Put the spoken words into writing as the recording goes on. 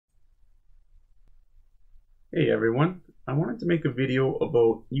Hey everyone, I wanted to make a video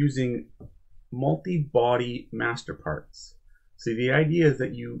about using multi-body master parts. So the idea is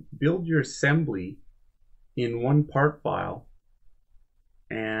that you build your assembly in one part file,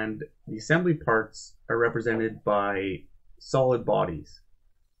 and the assembly parts are represented by solid bodies.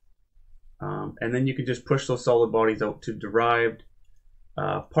 And then you can just push those solid bodies out to derived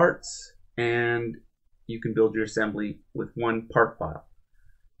parts, and you can build your assembly with one part file.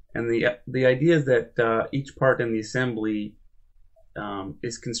 And the idea is that each part in the assembly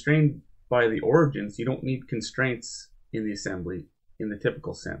is constrained by the origins. You don't need constraints in the assembly in the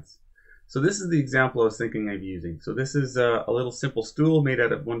typical sense. So this is the example I was thinking of using. So this is a little simple stool made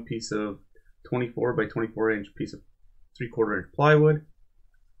out of one piece of 24 by 24 inch piece of 3/4 inch plywood.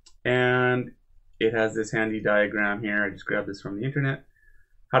 And it has this handy diagram here. I just grabbed this from the internet,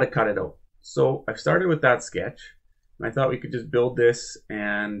 how to cut it out. So I've started with that sketch. I thought we could just build this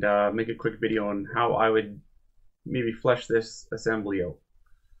and make a quick video on how I would maybe flesh this assembly out.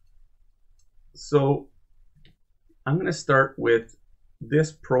 So I'm going to start with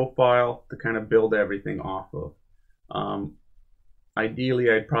this profile to kind of build everything off of.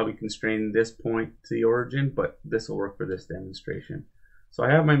 Ideally, I'd probably constrain this point to the origin, but this will work for this demonstration. So I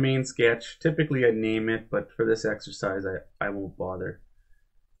have my main sketch. Typically I'd name it, but for this exercise I won't bother.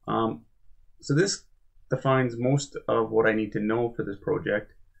 So this defines most of what I need to know for this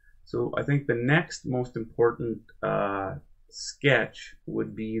project. So I think the next most important sketch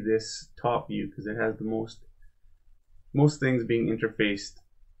would be this top view, because it has the most things being interfaced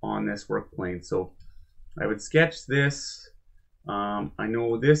on this work plane. So I would sketch this. I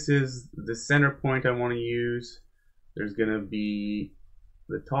know this is the center point I want to use. There's going to be,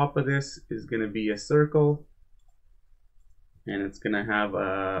 the top of this is going to be a circle, and it's going to have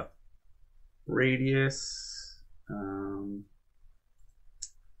a radius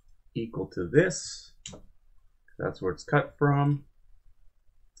equal to this. That's where it's cut from.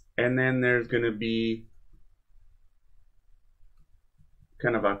 And then there's going to be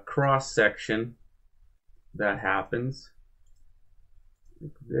kind of a cross section that happens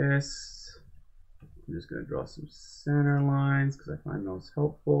like this. I'm just going to draw some center lines because I find those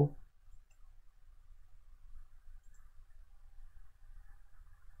helpful.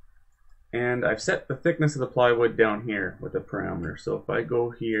 And I've set the thickness of the plywood down here with a parameter. So if I go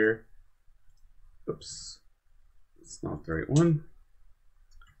here, oops, it's not the right one.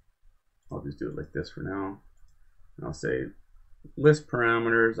 I'll just do it like this for now. And I'll say list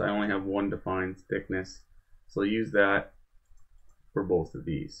parameters. I only have one defined thickness, so I'll use that for both of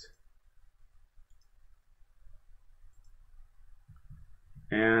these.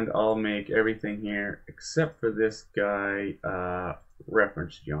 And I'll make everything here except for this guy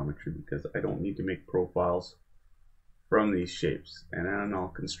reference geometry, because I don't need to make profiles from these shapes. And then I'll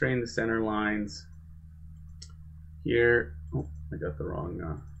constrain the center lines here. Oh, I got the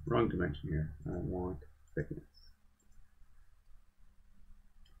wrong dimension here. I want thickness.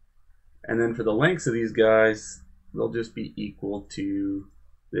 And then for the lengths of these guys, they'll just be equal to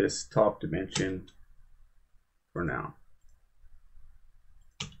this top dimension for now.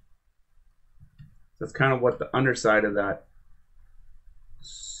 That's kind of what the underside of that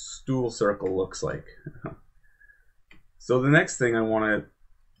stool circle looks like. So the next thing I want to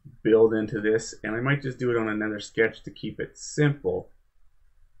build into this, and I might just do it on another sketch to keep it simple.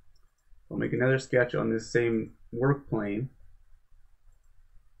 I'll make another sketch on this same work plane,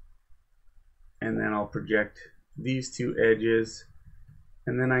 and then I'll project these two edges,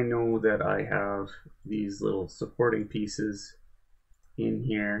 and then I know that I have these little supporting pieces in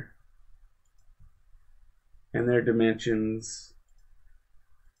here, and their dimensions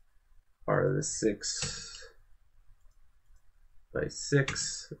are the 6 by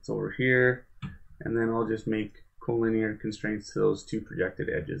 6. It's over here, and then I'll just make collinear constraints to those two projected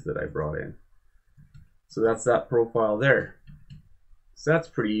edges that I brought in. So that's that profile there. So that's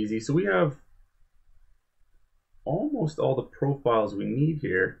pretty easy. So we have almost all the profiles we need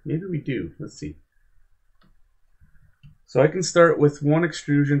here. Maybe we do. Let's see. So I can start with one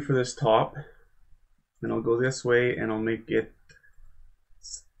extrusion for this top. Then I'll go this way and I'll make it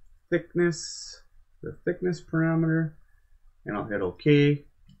thickness, the thickness parameter, and I'll hit OK.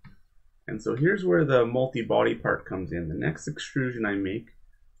 And so here's where the multi-body part comes in. The next extrusion I make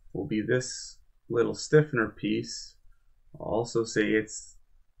will be this little stiffener piece. I'll also say its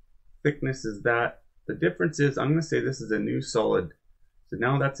thickness is that. The difference is I'm going to say this is a new solid. So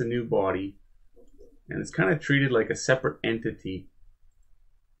now that's a new body, and it's kind of treated like a separate entity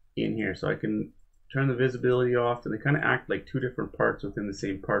in here. So I can turn the visibility off, and they kind of act like two different parts within the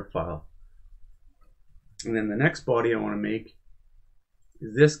same part file. And then the next body I want to make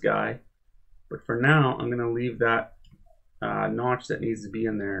is this guy. But for now, I'm going to leave that notch that needs to be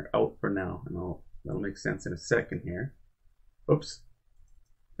in there out for now, and that'll make sense in a second here. Oops.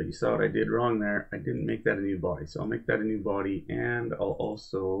 But you saw what I did wrong there. I didn't make that a new body, so I'll make that a new body, and I'll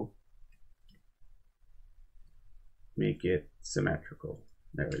also make it symmetrical.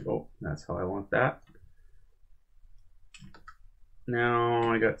 There we go. That's how I want that.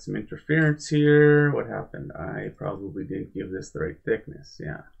 Now I got some interference here. What happened? I probably didn't give this the right thickness.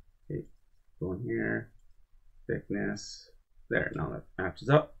 Yeah. Okay. Go in here. Thickness. There. Now that matches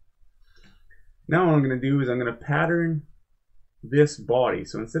up. Now what I'm going to do is I'm going to pattern this body.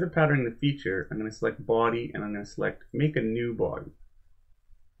 So instead of patterning the feature, I'm going to select body, and I'm going to select make a new body.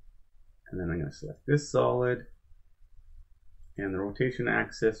 And then I'm going to select this solid, and the rotation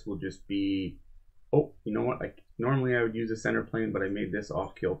axis will just be, oh, you know what, normally I would use a center plane, but I made this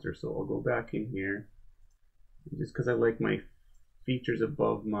off kilter, so I'll go back in here, and just because I like my features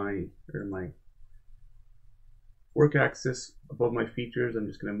above my work axis above my features, I'm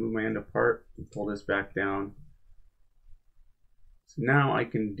just going to move my end apart and pull this back down. So now I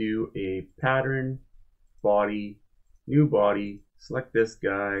can do a pattern, body, new body, select this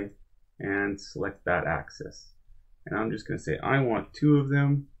guy, and select that axis. And I'm just going to say I want two of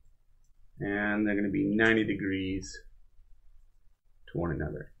them, and they're going to be 90 degrees to one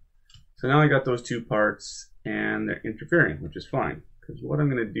another. So now I got those two parts, and they're interfering, which is fine. Because what I'm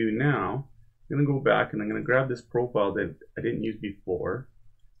going to do now, I'm going to go back and I'm going to grab this profile that I didn't use before.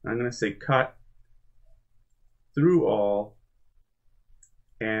 I'm going to say cut through all,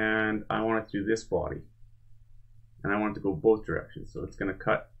 and I want it to do this body, and I want it to go both directions. So it's going to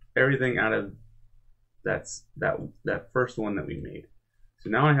cut everything out of that first one that we made. So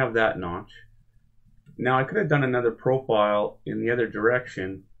now I have that notch. Now I could have done another profile in the other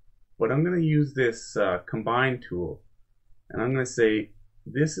direction, but I'm going to use this combine tool, and I'm going to say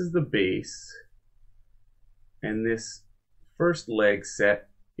this is the base, and this first leg set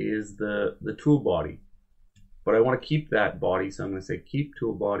is the tool body. But I want to keep that body, so I'm going to say keep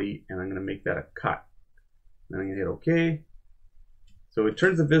tool body, and I'm going to make that a cut. And I'm going to hit OK. So it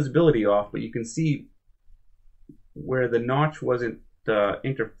turns the visibility off, but you can see where the notch wasn't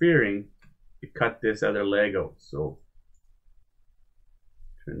interfering, it cut this other leg out. So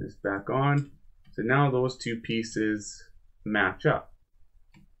turn this back on. So now those two pieces match up.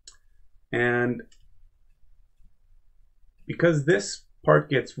 And because this part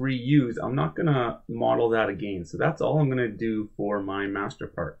gets reused, I'm not going to model that again. So that's all I'm going to do for my master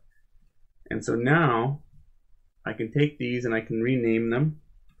part. And so now I can take these and I can rename them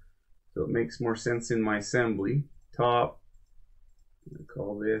so it makes more sense in my assembly. Top, I'm going to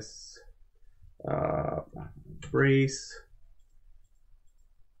call this brace,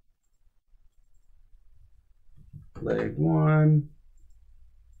 leg 1,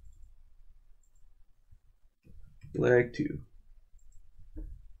 leg 2.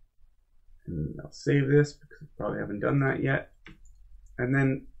 And I'll save this because I probably haven't done that yet. And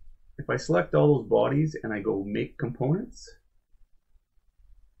then if I select all those bodies and I go make components,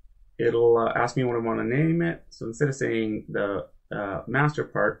 it'll ask me what I want to name it. So instead of saying the master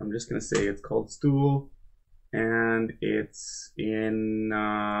part, I'm just going to say it's called stool, and it's in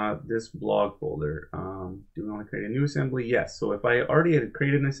this blog folder. Do we want to create a new assembly? Yes. So if I already had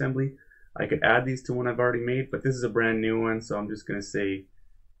created an assembly, I could add these to one I've already made, but this is a brand new one, so I'm just going to say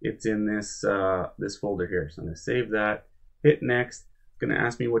it's in this this folder here. So I'm going to save that, hit next. It's going to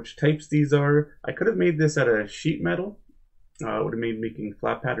ask me which types these are. I could have made this out of sheet metal. It would have made making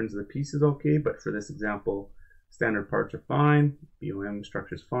flat patterns of the pieces okay, but for this example, standard parts are fine. BOM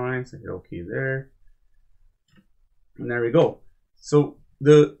structure is fine, so hit OK there. And there we go. So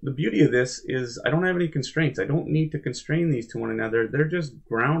the beauty of this is I don't have any constraints. I don't need to constrain these to one another. They're just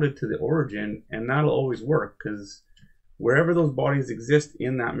grounded to the origin, and that'll always work because wherever those bodies exist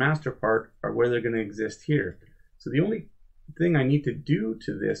in that master part are where they're going to exist here. So the only thing I need to do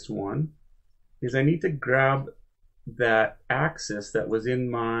to this one is I need to grab that axis that was in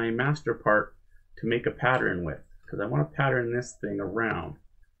my master part to make a pattern with, because I want to pattern this thing around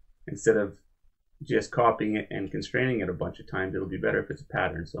instead of just copying it and constraining it a bunch of times. It'll be better if it's a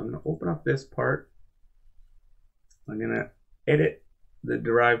pattern. So I'm going to open up this part. I'm going to edit the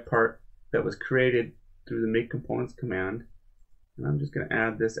derived part that was created through the make components command, and I'm just going to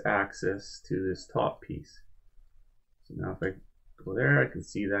add this axis to this top piece. So now if I go there, I can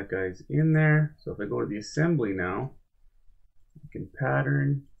see that guy's in there. So if I go to the assembly now, I can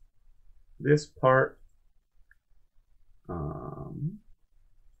pattern this part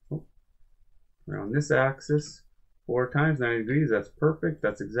around this axis 4 times 90 degrees. That's perfect.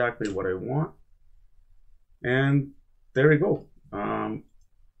 That's exactly what I want. And there we go.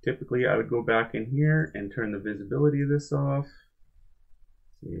 typically I would go back in here and turn the visibility of this off.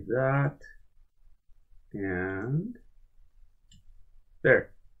 Save that. And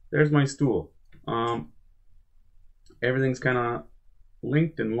there's my stool. Everything's kind of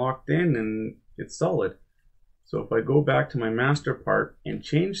linked and locked in and it's solid. So if I go back to my master part and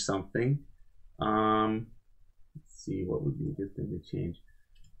change something, let's see, what would be a good thing to change?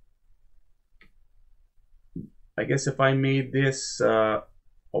 I guess if I made this a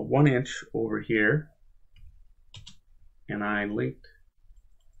 1 inch over here and I linked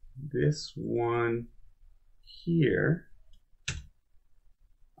this one here,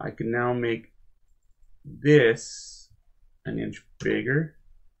 I can now make this an inch bigger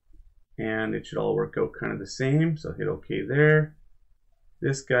and it should all work out kind of the same. So hit OK there.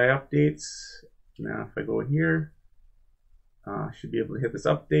 This guy updates. Now if I go here, should be able to hit this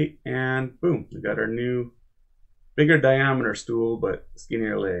update and boom, we got our new bigger diameter stool but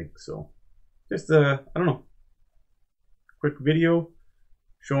skinnier leg. So just I don't know, quick video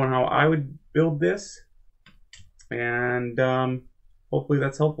showing how I would build this, and hopefully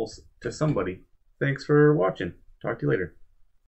that's helpful to somebody. Thanks for watching. Talk to you later.